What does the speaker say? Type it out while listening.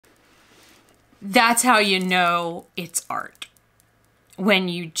That's how you know it's art. When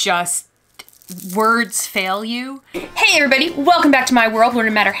you just, words fail you. Hey everybody, welcome back to my world where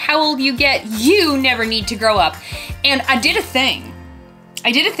no matter how old you get, you never need to grow up. And I did a thing.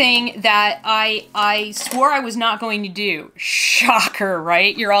 That I swore I was not going to do. Shocker,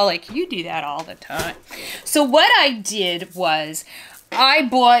 right? You're all like, you do that all the time. So what I did was, I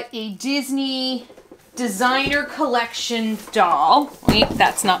bought a Disney Designer Collection doll. Wait,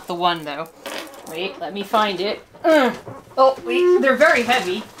 that's not the one though. Wait, let me find it. Oh, wait, they're very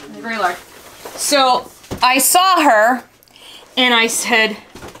heavy. They're very large. So I saw her and I said,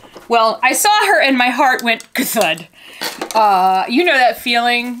 well, I saw her and my heart went thud. You know that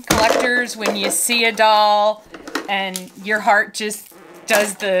feeling, collectors, when you see a doll and your heart just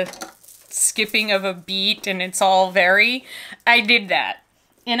does the skipping of a beat and it's all very... I did that.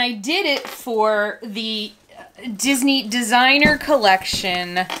 And I did it for the Disney Designer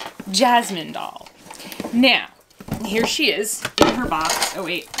Collection Jasmine Doll. Now, here she is in her box. Oh,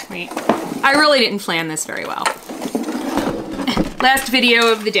 wait. I really didn't plan this very well. Last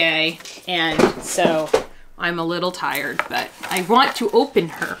video of the day, and so I'm a little tired, but I want to open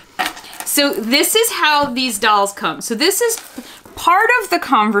her. So this is how these dolls come. So this is part of the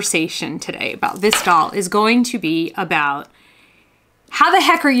conversation today about this doll is going to be about how the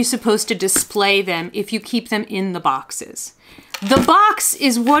heck are you supposed to display them if you keep them in the boxes? The box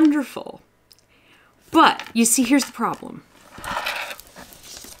is wonderful, but you see, here's the problem.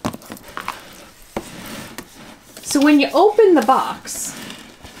 So when you open the box,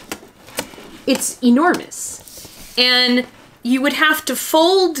 it's enormous. And you would have to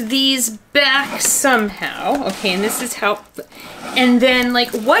fold these back somehow. Okay, and this is how, and then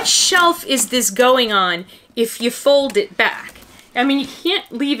like, what shelf is this going on if you fold it back? I mean, you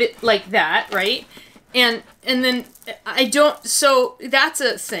can't leave it like that, right? And then I don't, so that's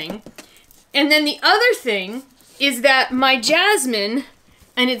a thing. And then the other thing is that my Jasmine,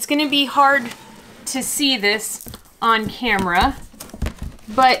 and it's gonna be hard to see this on camera,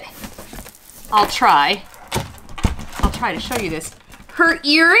 but I'll try to show you this. Her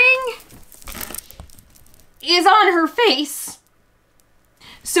earring is on her face.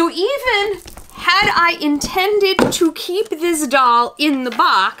 So even had I intended to keep this doll in the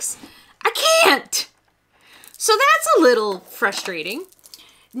box, I can't. So that's a little frustrating.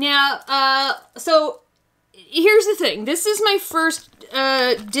 Now, so here's the thing. This is my first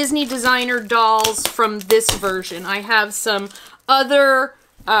Disney Designer dolls from this version. I have some other,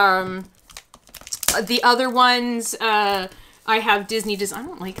 the other ones, I have Disney Design. I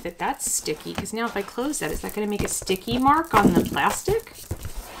don't like that that's sticky, because now if I close that, is that going to make a sticky mark on the plastic?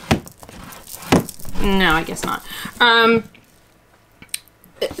 No, I guess not.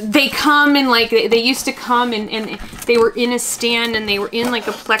 They come in like, they used to come and they were in a stand and they were in like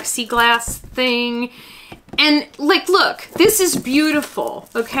a plexiglass thing. And like, look, this is beautiful,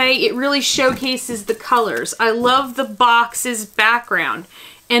 okay? It really showcases the colors. I love the box's background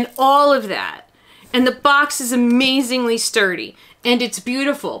and all of that. And the box is amazingly sturdy and it's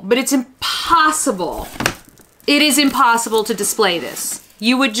beautiful, but it's impossible. It is impossible to display this.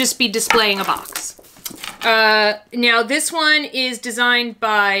 You would just be displaying a box. Now this one is designed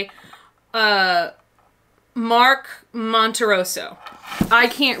by Mark Monteroso. I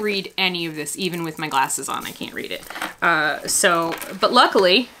can't read any of this, even with my glasses on. I can't read it. But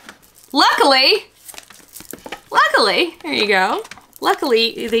luckily, there you go.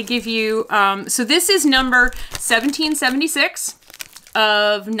 Luckily, they give you, so this is number 1776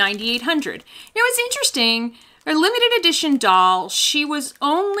 of 9800. Now it's interesting, a limited edition doll, she was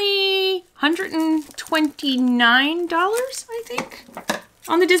only $129, I think,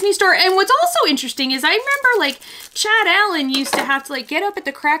 on the Disney store. And what's also interesting is I remember like Chad Allen used to have to like get up at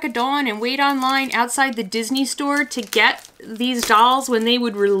the crack of dawn and wait online outside the Disney store to get these dolls when they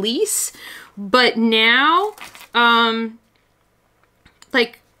would release. But now,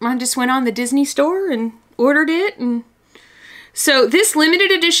 like I just went on the Disney store and ordered it. And so this limited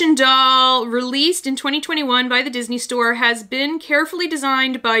edition doll, released in 2021 by the Disney Store, has been carefully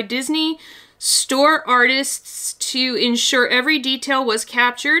designed by Disney Store artists to ensure every detail was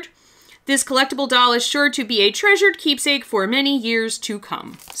captured. This collectible doll is sure to be a treasured keepsake for many years to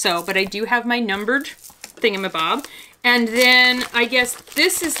come. So, but I do have my numbered thingamabob. And then I guess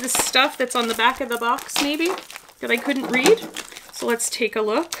this is the stuff that's on the back of the box, maybe, that I couldn't read. So let's take a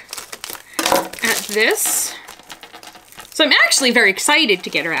look at this. So I'm actually very excited to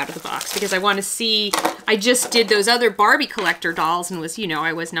get her out of the box because I want to see, I just did those other Barbie collector dolls and was, you know,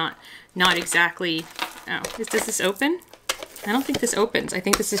 I was not exactly, oh, does this open? I don't think this opens. I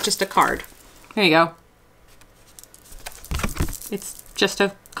think this is just a card. There you go. It's just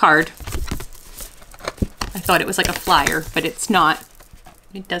a card. I thought it was like a flyer, but it's not.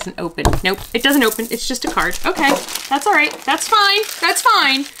 It doesn't open. Nope, it doesn't open. It's just a card. Okay, that's all right. That's fine. That's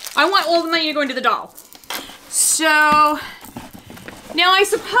fine. I want all the money to go into the doll. So now I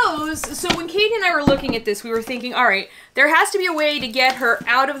suppose, so when Katie and I were looking at this, we were thinking, all right, there has to be a way to get her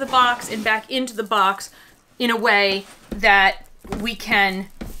out of the box and back into the box in a way that we can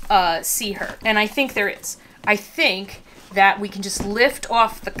see her. And I think there is. I think that we can just lift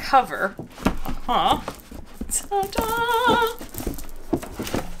off the cover. Ta-da!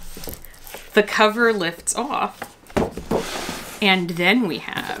 The cover lifts off. And then we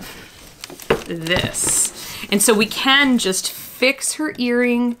have this. And so we can just fix her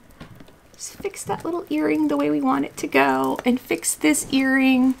earring. Just fix that little earring the way we want it to go. And fix this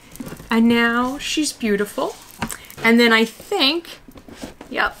earring. And now she's beautiful. And then I think,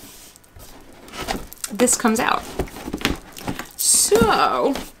 yep, this comes out.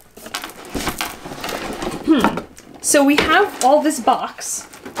 So, so we have all this box.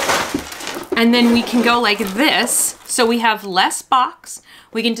 And then we can go like this. So we have less box.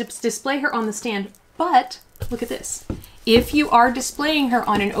 We can display her on the stand. But look at this. If you are displaying her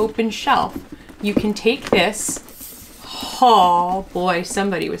on an open shelf, you can take this. Oh boy,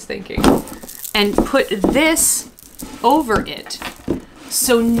 somebody was thinking. And put this over it.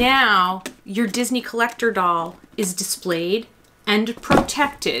 So now your Disney Collector doll is displayed and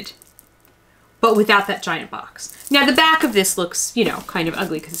protected, but without that giant box. Now the back of this looks, you know, kind of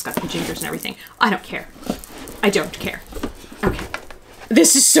ugly because it's got the gingers and everything. I don't care. I don't care. Okay.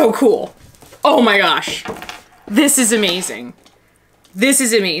 This is so cool. Oh my gosh. This is amazing. This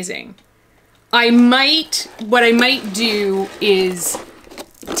is amazing. What I might do is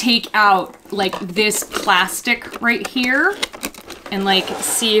take out like this plastic right here and like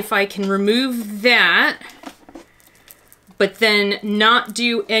see if I can remove that, but then not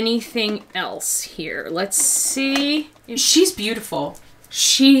do anything else here. Let's see. She's beautiful.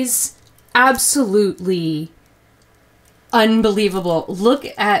 She's absolutely unbelievable. Look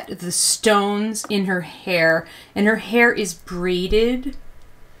at the stones in her hair, and her hair is braided.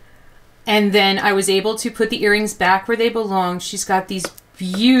 And then I was able to put the earrings back where they belong. She's got these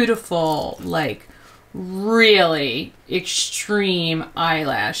beautiful, like, really extreme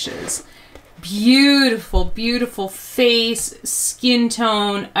eyelashes. Beautiful, beautiful face, skin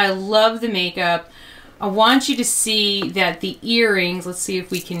tone. I love the makeup. I want you to see that the earrings, let's see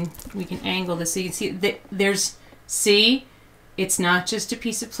if we can angle this so you can see that see, it's not just a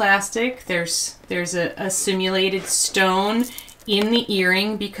piece of plastic. There's a simulated stone in the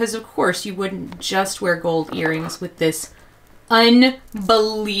earring, because of course you wouldn't just wear gold earrings with this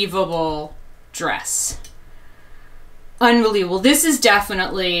unbelievable dress. Unbelievable. This is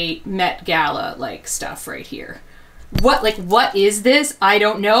definitely Met Gala like stuff right here. What is this? I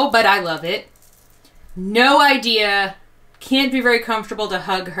don't know, but I love it. No idea. Can't be very comfortable to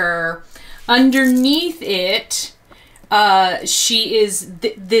hug her. Underneath it, she is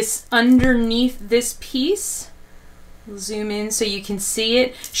this underneath this piece. We'll zoom in so you can see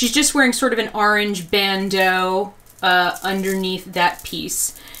it. She's just wearing sort of an orange bandeau underneath that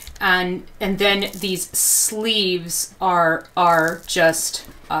piece. And then these sleeves are just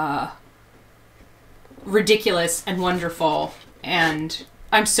ridiculous and wonderful. And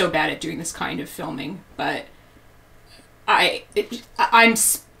I'm so bad at doing this kind of filming, but I'm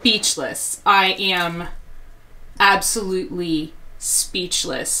speechless. I am absolutely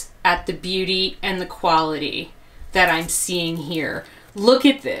speechless at the beauty and the quality that I'm seeing here. Look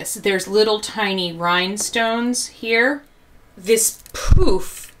at this. There's little tiny rhinestones here. This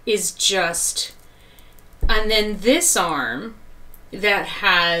poof is just, and then this arm that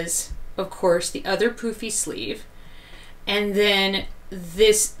has, of course, the other poofy sleeve, and then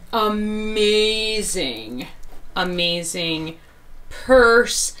this amazing, amazing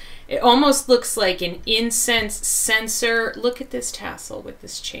purse. It almost looks like an incense censer. Look at this tassel with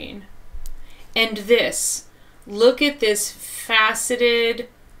this chain. And this, look at this faceted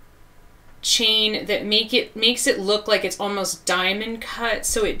chain that makes it look like it's almost diamond cut,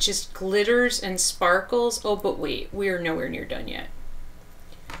 so it just glitters and sparkles. Oh, but wait, we're nowhere near done yet.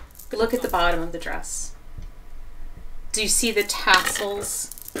 Look at the bottom of the dress. Do you see the tassels?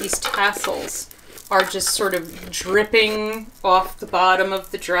 These tassels are just sort of dripping off the bottom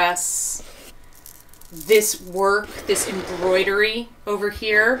of the dress. This work, this embroidery over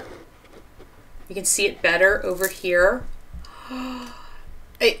here, you can see it better over here.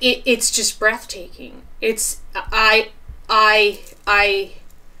 It's just breathtaking. Yeah,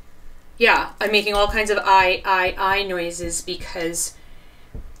 I'm making all kinds of I noises because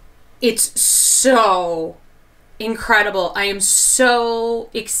it's so incredible. I am so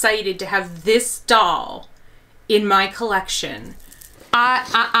excited to have this doll in my collection.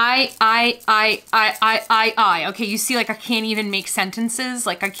 Okay, you see, like, I can't even make sentences.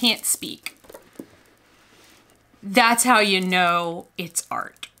 Like, I can't speak. That's how you know it's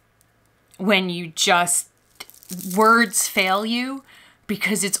art. When you just, words fail you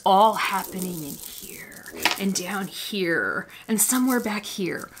because it's all happening in here and down here and somewhere back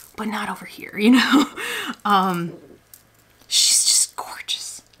here, but not over here, you know? She's just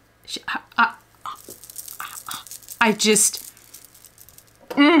gorgeous. I just,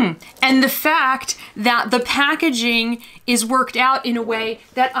 And the fact that the packaging is worked out in a way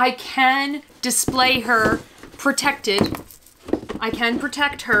that I can display her protected. I can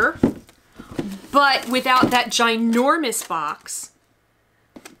protect her, but without that ginormous box.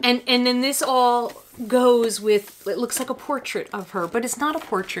 And then this all goes with, it looks like a portrait of her, but it's not a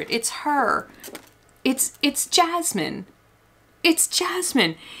portrait, it's her. It's Jasmine. It's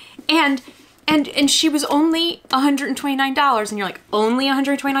Jasmine. And she was only $129, and you're like, only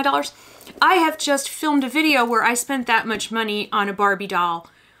 $129? I have just filmed a video where I spent that much money on a Barbie doll.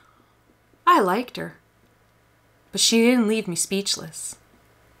 I liked her, but she didn't leave me speechless.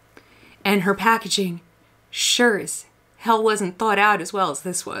 And her packaging sure as hell wasn't thought out as well as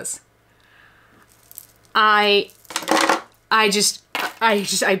this was. I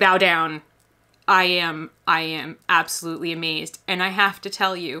bow down. I am absolutely amazed. And I have to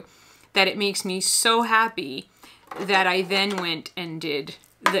tell you that it makes me so happy that I then went and did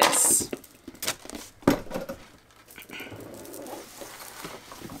this.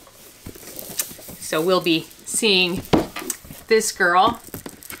 So we'll be seeing this girl,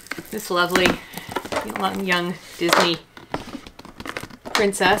 this lovely young Disney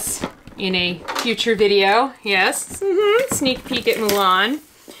princess, in a future video. Yes, sneak peek at Mulan.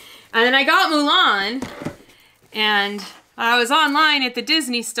 And then I got Mulan, and I was online at the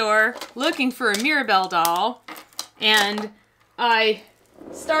Disney store looking for a Mirabelle doll, and I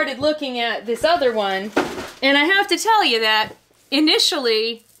started looking at this other one, and I have to tell you that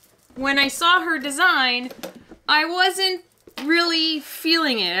initially, when I saw her design, I wasn't really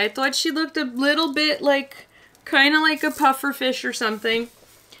feeling it. I thought she looked a little bit like, kind of like a puffer fish or something.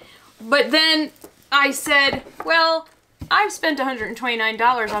 But then I said, well, I've spent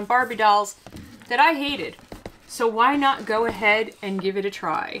 $129 on Barbie dolls that I hated. So why not go ahead and give it a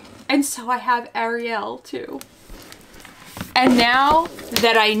try? And so I have Ariel too. And now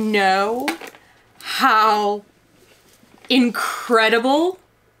that I know how incredible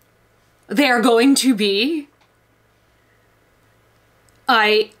they're going to be,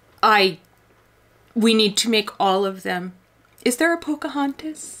 we need to make all of them. Is there a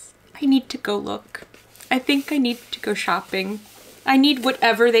Pocahontas? I need to go look. I think I need to go shopping. I need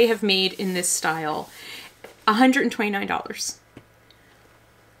whatever they have made in this style. $129.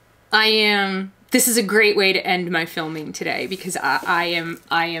 This is a great way to end my filming today, because I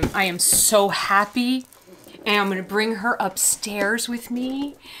am so happy, and I'm gonna bring her upstairs with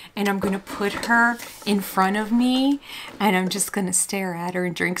me, and I'm gonna put her in front of me, and I'm just gonna stare at her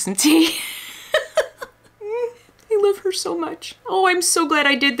and drink some tea. I love her so much. Oh, I'm so glad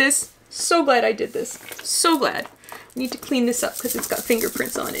I did this. So glad I did this. So glad. I need to clean this up because it's got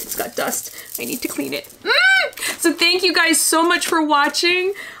fingerprints on it. It's got dust. I need to clean it. So thank you guys so much for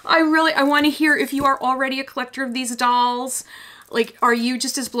watching. I want to hear if you are already a collector of these dolls. Like, are you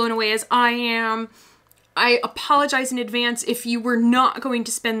just as blown away as I am? I apologize in advance if you were not going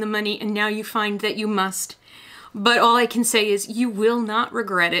to spend the money and now you find that you must. But all I can say is you will not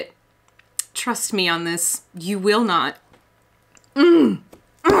regret it. Trust me on this. You will not.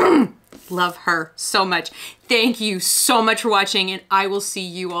 Love her so much. Thank you so much for watching, and I will see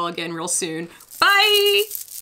you all again real soon. Bye!